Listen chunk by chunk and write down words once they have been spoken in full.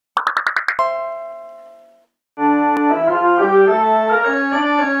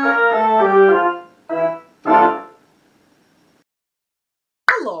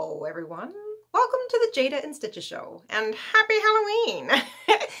the Jayda InStitches show, and happy Halloween!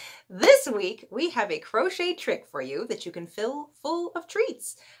 This week we have a crochet trick for you that you can fill full of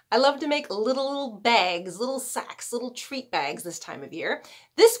treats. I love to make little bags, little sacks, little treat bags this time of year.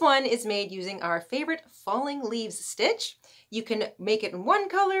 This one is made using our favorite falling leaves stitch. You can make it in one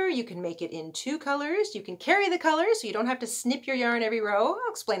color, you can make it in two colors, you can carry the colors so you don't have to snip your yarn every row. I'll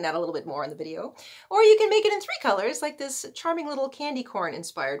explain that a little bit more in the video. Or you can make it in three colors like this charming little candy corn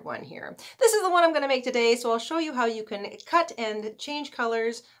inspired one here. This is the one I'm going to make today, so I'll show you how you can cut and change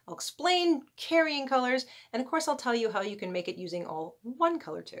colors. I'll explain carrying colors, and of course I'll tell you how you can make it using all one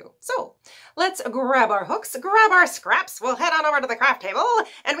color too. So let's grab our hooks, grab our scraps, we'll head on over to the craft table,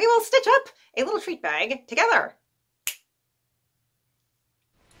 and we will stitch up a little treat bag together.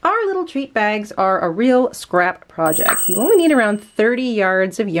 Our little treat bags are a real scrap project. You only need around 30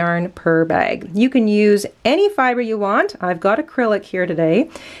 yards of yarn per bag. You can use any fiber you want. I've got acrylic here today,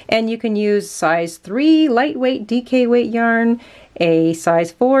 and you can use size 3 lightweight DK weight yarn, a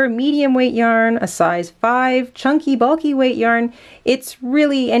size 4 medium weight yarn, a size 5 chunky bulky weight yarn. It's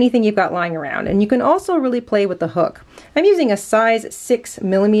really anything you've got lying around, and you can also really play with the hook. I'm using a size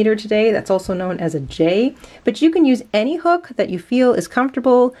 6mm today, that's also known as a J, but you can use any hook that you feel is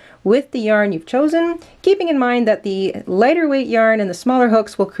comfortable with the yarn you've chosen, keeping in mind that the lighter weight yarn and the smaller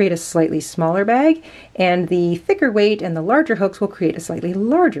hooks will create a slightly smaller bag, and the thicker weight and the larger hooks will create a slightly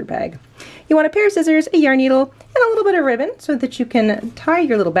larger bag. You want a pair of scissors, a yarn needle, and a little bit of ribbon so that you can tie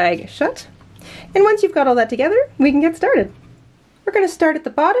your little bag shut. And once you've got all that together, we can get started. We're going to start at the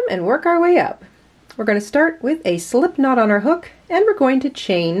bottom and work our way up. We're going to start with a slip knot on our hook, and we're going to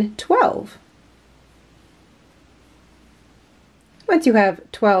chain 12. Once you have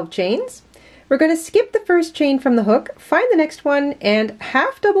 12 chains, we're going to skip the first chain from the hook, find the next one, and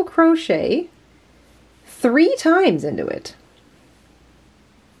half double crochet 3 times into it.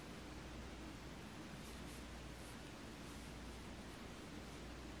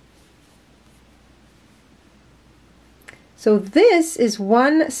 So this is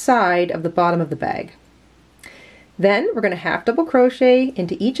one side of the bottom of the bag. Then we're going to half double crochet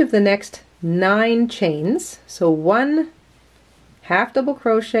into each of the next 9 chains. So 1 half double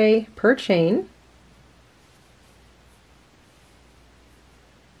crochet per chain.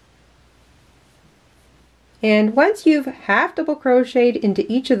 And once you've half double crocheted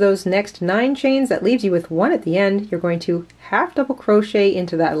into each of those next 9 chains, that leaves you with 1 at the end, you're going to half double crochet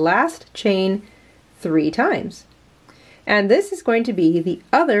into that last chain 3 times. And this is going to be the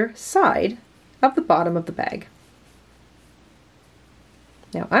other side of the bottom of the bag.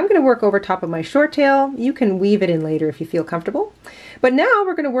 Now I'm going to work over top of my short tail. You can weave it in later if you feel comfortable. But now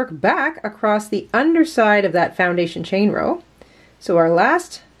we're going to work back across the underside of that foundation chain row. So our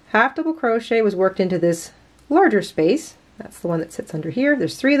last half double crochet was worked into this larger space. That's the one that sits under here.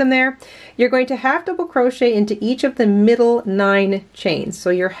 There's 3 of them there. You're going to half double crochet into each of the middle 9 chains. So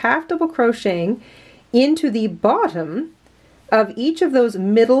you're half double crocheting into the bottom of each of those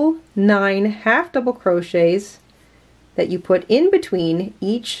middle 9 half double crochets that you put in between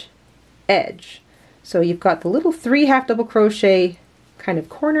each edge. So you've got the little 3 half double crochet kind of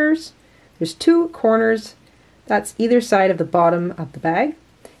corners. There's 2 corners. That's either side of the bottom of the bag.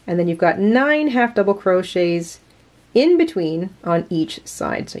 And then you've got 9 half double crochets in between on each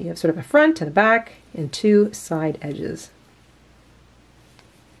side. So you have sort of a front and a back and 2 side edges.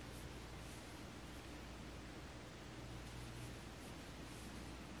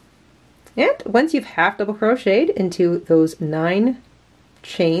 And once you've half double crocheted into those 9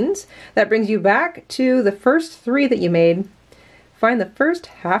 chains, that brings you back to the first 3 that you made. Find the first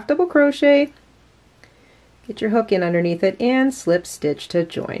half double crochet, get your hook in underneath it, and slip stitch to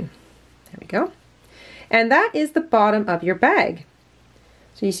join. There we go. And that is the bottom of your bag.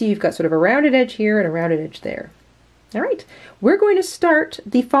 So you see you've got sort of a rounded edge here and a rounded edge there. All right, we're going to start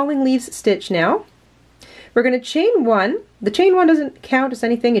the falling leaves stitch now. We're going to chain 1. The chain 1 doesn't count as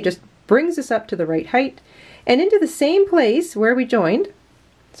anything, it just brings us up to the right height and into the same place where we joined,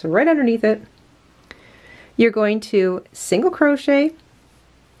 so right underneath it, you're going to single crochet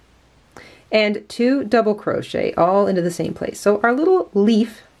and 2 double crochet all into the same place. So our little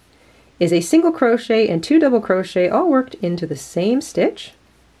leaf is a single crochet and 2 double crochet all worked into the same stitch.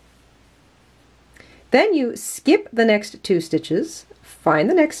 Then you skip the next 2 stitches, find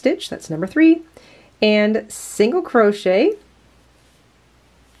the next stitch, that's number 3, and single crochet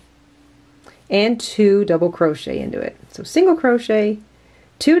and 2 double crochet into it. So single crochet,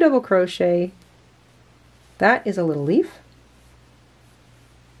 2 double crochet, that is a little leaf.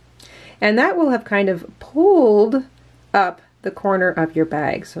 And that will have kind of pulled up the corner of your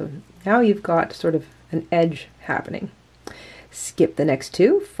bag. So now you've got sort of an edge happening. skip the next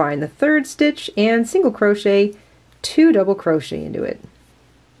two, find the third stitch and single crochet, 2 double crochet into it.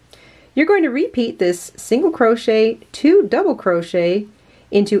 You're going to repeat this single crochet, 2 double crochet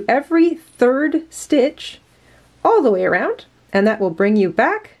into every third stitch all the way around, and that will bring you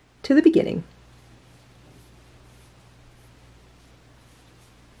back to the beginning.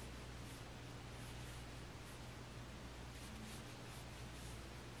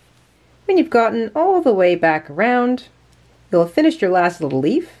 When you've gotten all the way back around, you'll have finished your last little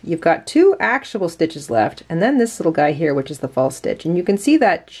leaf. You've got 2 actual stitches left, and then this little guy here, which is the false stitch. And you can see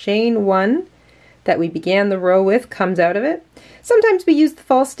that chain 1 that we began the row with comes out of it. Sometimes we use the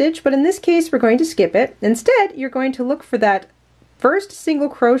false stitch, but in this case we're going to skip it. Instead, you're going to look for that first single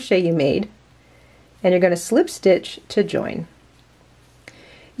crochet you made, and you're going to slip stitch to join.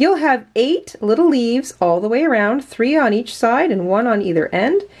 You'll have 8 little leaves all the way around, 3 on each side and 1 on either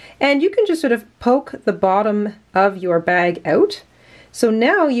end, and you can just sort of poke the bottom of your bag out. So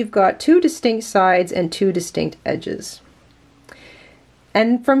now you've got 2 distinct sides and 2 distinct edges.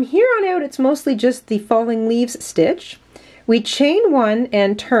 And from here on out, it's mostly just the falling leaves stitch. We chain 1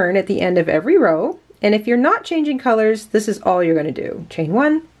 and turn at the end of every row, and if you're not changing colors, this is all you're going to do. Chain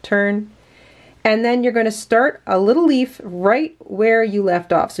 1, turn, and then you're going to start a little leaf right where you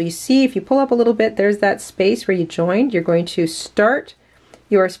left off. So you see, if you pull up a little bit, there's that space where you joined. You're going to start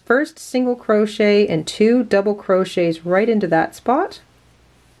your first single crochet and 2 double crochets right into that spot.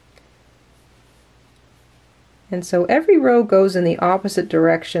 And so every row goes in the opposite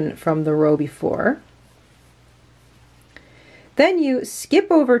direction from the row before. Then you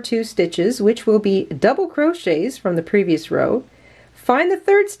skip over 2 stitches, which will be double crochets from the previous row. Find the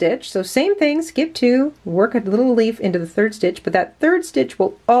third stitch, so same thing, skip 2, work a little leaf into the third stitch, but that third stitch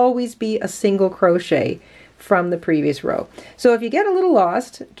will always be a single crochet from the previous row. So if you get a little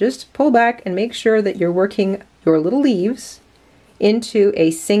lost, just pull back and make sure that you're working your little leaves into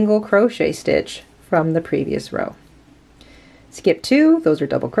a single crochet stitch from the previous row. Skip 2, those are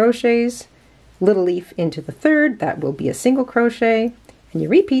double crochets, little leaf into the third, that will be a single crochet, and you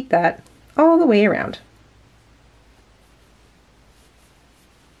repeat that all the way around.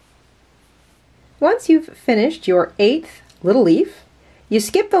 Once you've finished your 8th little leaf, you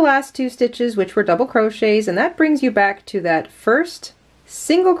skip the last 2 stitches, which were double crochets, and that brings you back to that first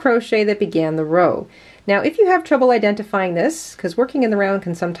single crochet that began the row. Now, if you have trouble identifying this, because working in the round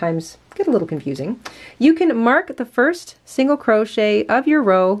can sometimes get a little confusing, you can mark the first single crochet of your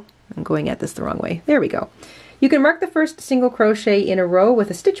row. I'm going at this the wrong way. There we go. You can mark the first single crochet in a row with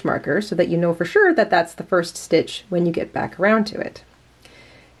a stitch marker so that you know for sure that that's the first stitch when you get back around to it.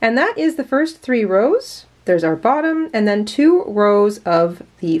 And that is the first 3 rows. There's our bottom, and then 2 rows of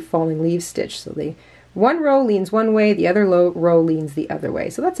the falling leaves stitch. So the one row leans one way, the other row leans the other way.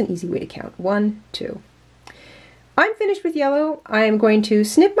 So that's an easy way to count. 1, 2. I'm finished with yellow. I am going to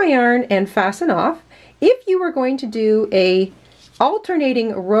snip my yarn and fasten off. If you were going to do a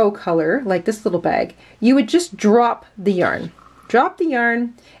alternating row color, like this little bag, you would just drop the yarn. Drop the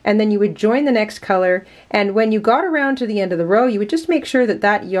yarn, and then you would join the next color, and when you got around to the end of the row, you would just make sure that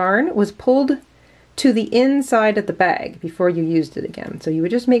that yarn was pulled to the inside of the bag before you used it again. So you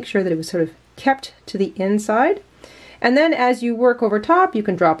would just make sure that it was sort of kept to the inside, and then as you work over top, you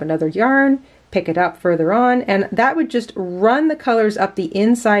can drop another yarn, pick it up further on, and that would just run the colors up the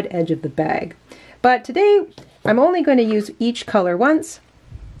inside edge of the bag. But today, I'm only going to use each color once,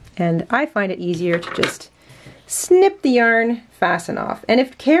 and I find it easier to just snip the yarn, fasten off. And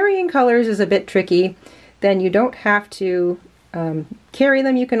if carrying colors is a bit tricky, then you don't have to carry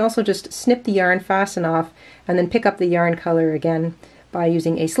them. You can also just snip the yarn, fasten off, and then pick up the yarn color again by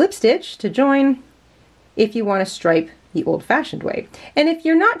using a slip stitch to join if you want to stripe the old-fashioned way. And if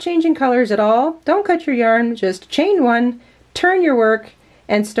you're not changing colors at all, don't cut your yarn, just chain 1, turn your work,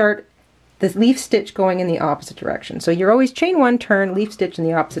 and start the leaf stitch going in the opposite direction. So you're always chain 1, turn, leaf stitch in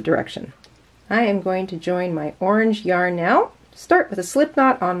the opposite direction. I am going to join my orange yarn now. Start with a slip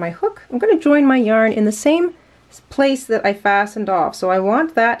knot on my hook. I'm going to join my yarn in the same place that I fastened off. So I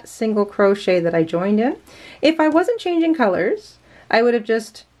want that single crochet that I joined in. If I wasn't changing colors, I would have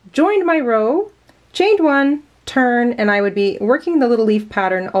just joined my row, chained 1, turn, and I would be working the little leaf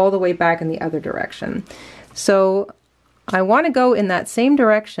pattern all the way back in the other direction. So I want to go in that same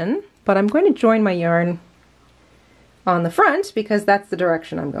direction, but I'm going to join my yarn on the front because that's the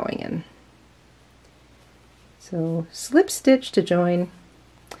direction I'm going in. So slip stitch to join.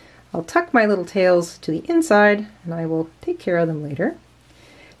 I'll tuck my little tails to the inside and I will take care of them later.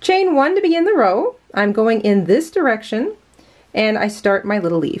 Chain 1 to begin the row. I'm going in this direction and I start my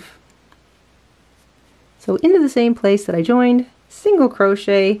little leaf. So into the same place that I joined, single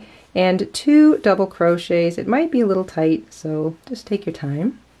crochet and 2 double crochets. It might be a little tight, so just take your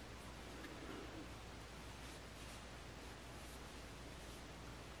time.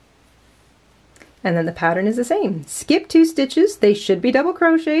 And then the pattern is the same. Skip 2 stitches. They should be double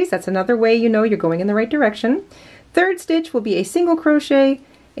crochets. That's another way you know you're going in the right direction. Third stitch will be a single crochet,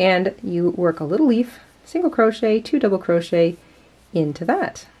 and you work a little leaf, single crochet, 2 double crochet into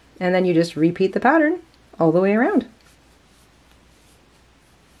that. And then you just repeat the pattern all the way around.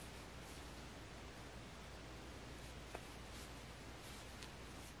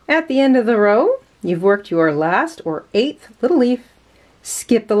 At the end of the row, you've worked your last or 8th little leaf.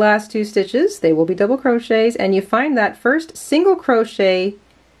 Skip the last 2 stitches, they will be double crochets, and you find that first single crochet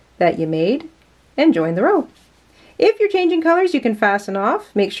that you made and join the row. If you're changing colors, you can fasten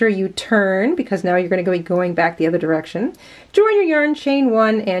off. Make sure you turn, because now you're going to be going back the other direction. Join your yarn, chain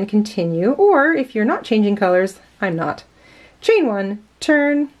 1, and continue. Or if you're not changing colors, I'm not. Chain 1,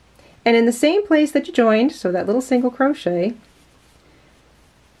 turn, and in the same place that you joined, so that little single crochet,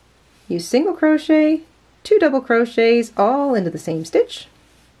 you single crochet, 2 double crochets all into the same stitch.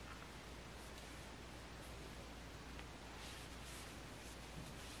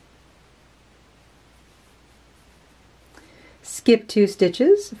 Skip 2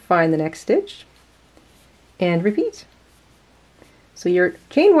 stitches, find the next stitch, and repeat. So your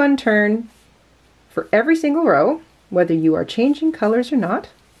chain 1 turn for every single row, whether you are changing colors or not.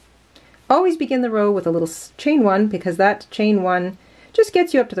 Always begin the row with a little chain 1, because that chain 1 just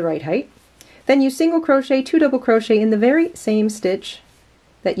gets you up to the right height. Then you single crochet, 2 double crochet in the very same stitch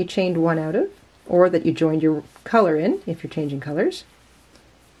that you chained 1 out of, or that you joined your color in if you're changing colors.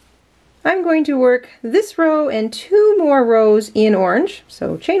 I'm going to work this row and 2 more rows in orange,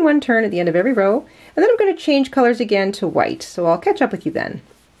 so chain 1 turn at the end of every row, and then I'm going to change colors again to white, so I'll catch up with you then.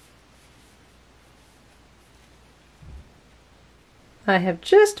 I have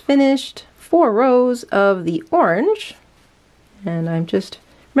just finished 4 rows of the orange, and I'm just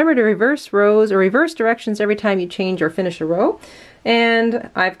remember to reverse rows or reverse directions every time you change or finish a row. And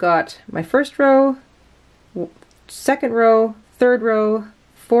I've got my first row, second row, third row,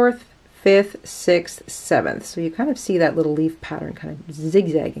 4th, 5th, 6th, 7th. So you kind of see that little leaf pattern kind of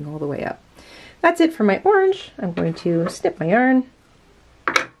zigzagging all the way up. That's it for my orange. I'm going to snip my yarn,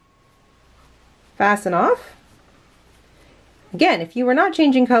 fasten off. Again, if you were not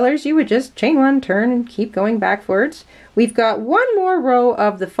changing colors, you would just chain 1, turn, and keep going backwards. We've got 1 more row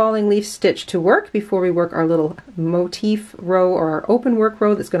of the falling leaf stitch to work before we work our little motif row or our open work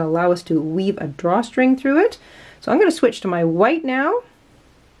row that's going to allow us to weave a drawstring through it. So I'm going to switch to my white now.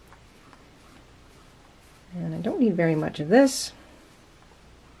 And I don't need very much of this.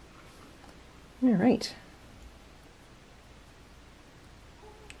 All right.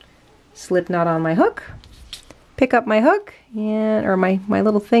 Slip knot on my hook. Pick up my hook and or my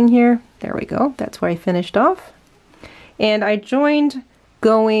little thing here. There we go. That's where I finished off. And I joined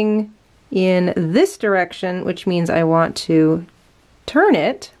going in this direction, which means I want to turn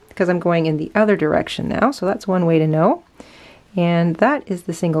it because I'm going in the other direction now. So that's one way to know. And that is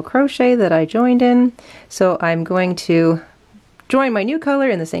the single crochet that I joined in. So I'm going to join my new color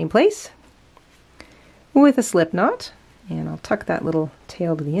in the same place with a slip knot, and I'll tuck that little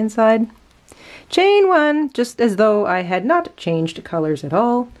tail to the inside. Chain 1, just as though I had not changed colors at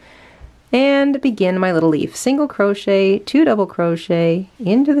all, and begin my little leaf. Single crochet, 2 double crochet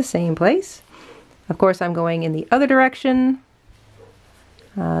into the same place. Of course, I'm going in the other direction.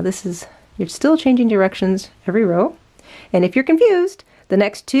 You're still changing directions every row. And if you're confused, the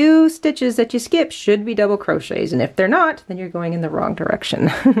next 2 stitches that you skip should be double crochets, and if they're not, then you're going in the wrong direction.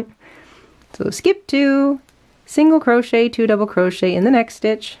 So skip 2, single crochet, 2 double crochet in the next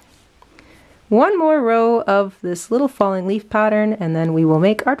stitch. 1 more row of this little falling leaf pattern, and then we will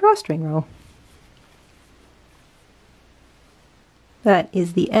make our drawstring row. That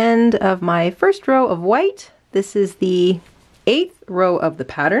is the end of my first row of white. This is the 8th row of the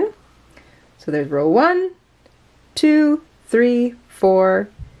pattern. So there's row 1, 2, 3, 4,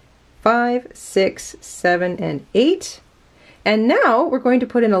 5, 6, 7, and 8. And now we're going to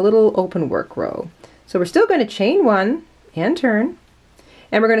put in a little open work row. So we're still going to chain 1 and turn,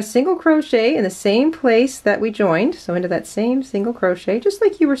 and we're going to single crochet in the same place that we joined, so into that same single crochet, just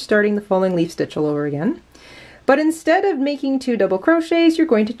like you were starting the falling leaf stitch all over again. But instead of making 2 double crochets, you're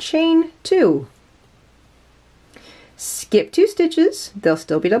going to chain 2. Skip 2 stitches, they'll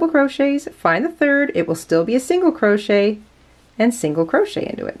still be double crochets. Find the third, it will still be a single crochet, and single crochet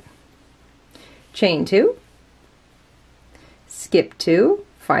into it. Chain 2, skip 2,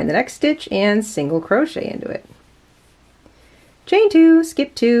 find the next stitch, and single crochet into it. Chain 2,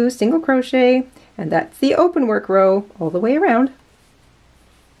 skip 2, single crochet, and that's the open work row all the way around.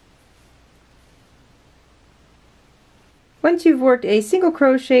 Once you've worked a single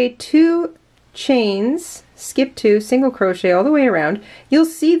crochet, 2 chains, skip 2, single crochet all the way around, you'll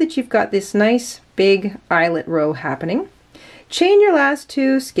see that you've got this nice big eyelet row happening. Chain your last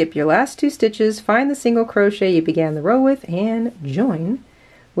 2, skip your last 2 stitches, find the single crochet you began the row with, and join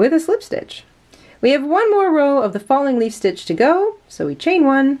with a slip stitch. We have one more row of the falling leaf stitch to go, so we chain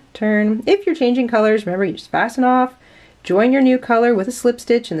 1, turn. If you're changing colors, remember you just fasten off, join your new color with a slip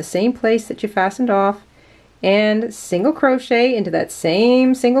stitch in the same place that you fastened off, and single crochet into that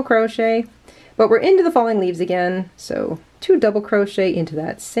same single crochet, but we're into the falling leaves again, so 2 double crochet into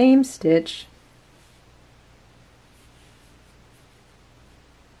that same stitch.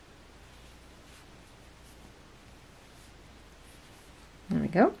 There we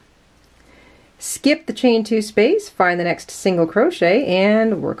go. Skip the chain 2 space, find the next single crochet,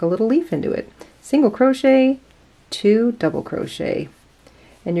 and work a little leaf into it. Single crochet, 2 double crochet.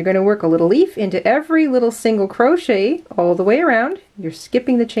 And you're going to work a little leaf into every little single crochet all the way around. You're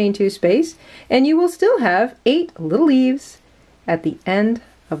skipping the chain 2 space, and you will still have 8 little leaves at the end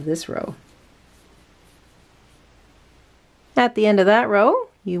of this row. At the end of that row,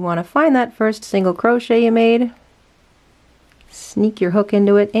 you want to find that first single crochet you made, sneak your hook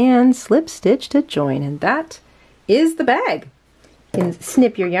into it, and slip stitch to join, and that is the bag. You can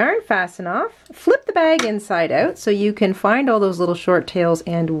snip your yarn, fasten off, flip the bag inside out so you can find all those little short tails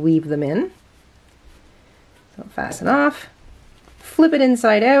and weave them in. So fasten off, flip it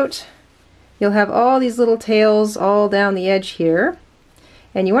inside out. You'll have all these little tails all down the edge here,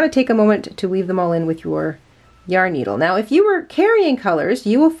 and you want to take a moment to weave them all in with your yarn needle. Now if you were carrying colors,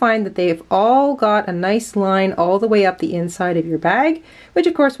 you will find that they've all got a nice line all the way up the inside of your bag, which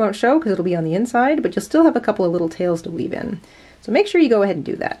of course won't show because it'll be on the inside, but you'll still have a couple of little tails to weave in. So make sure you go ahead and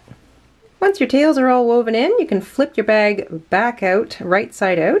do that. Once your tails are all woven in, you can flip your bag back out, right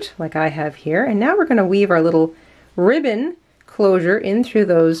side out, like I have here, and now we're going to weave our little ribbon closure in through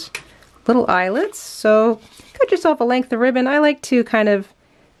those little eyelets. So cut yourself a length of ribbon. I like to kind of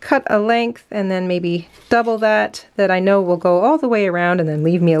cut a length and then maybe double that I know will go all the way around and then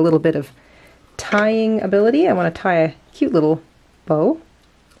leave me a little bit of tying ability. I want to tie a cute little bow.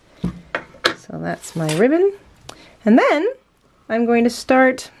 So that's my ribbon. And then I'm going to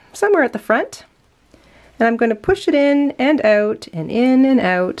start somewhere at the front, and I'm going to push it in and out and in and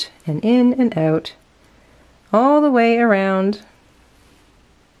out and in and out all the way around.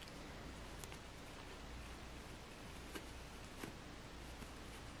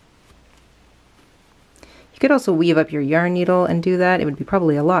 You could also weave up your yarn needle and do that. It would be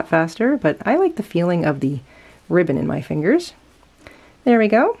probably a lot faster, but I like the feeling of the ribbon in my fingers. There we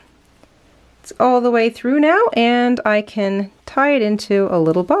go. It's all the way through now, and I can tie it into a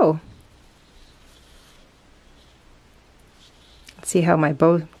little bow. Let's see how my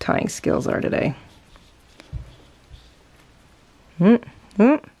bow tying skills are today.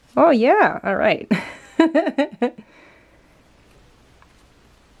 Oh yeah, all right. There's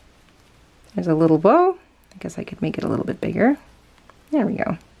a little bow. I guess I could make it a little bit bigger. There we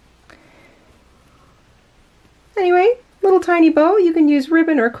go. Anyway, little tiny bow. You can use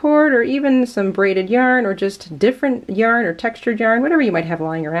ribbon or cord or even some braided yarn or just different yarn or textured yarn, whatever you might have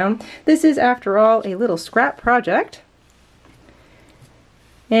lying around. This is, after all, a little scrap project.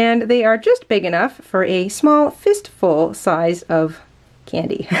 And they are just big enough for a small fistful size of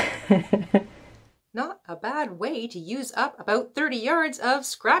candy. Not a bad way to use up about 30 yards of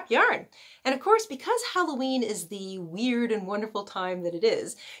scrap yarn. And of course, because Halloween is the weird and wonderful time that it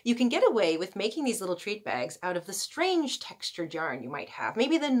is, you can get away with making these little treat bags out of the strange textured yarn you might have.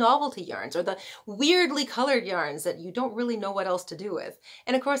 Maybe the novelty yarns or the weirdly colored yarns that you don't really know what else to do with.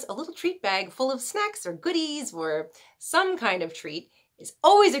 And of course, a little treat bag full of snacks or goodies or some kind of treat is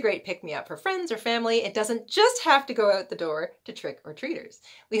always a great pick-me-up for friends or family. It doesn't just have to go out the door to trick-or-treaters.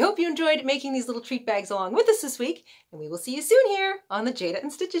 We hope you enjoyed making these little treat bags along with us this week, and we will see you soon here on the Jayda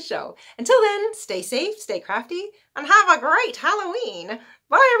and Stitches Show. Until then, stay safe, stay crafty, and have a great Halloween!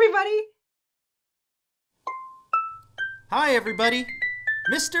 Bye, everybody! Hi, everybody!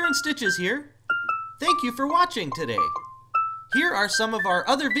 Mr. and Stitches here. Thank you for watching today. Here are some of our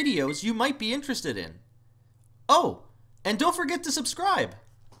other videos you might be interested in. Oh, and don't forget to subscribe.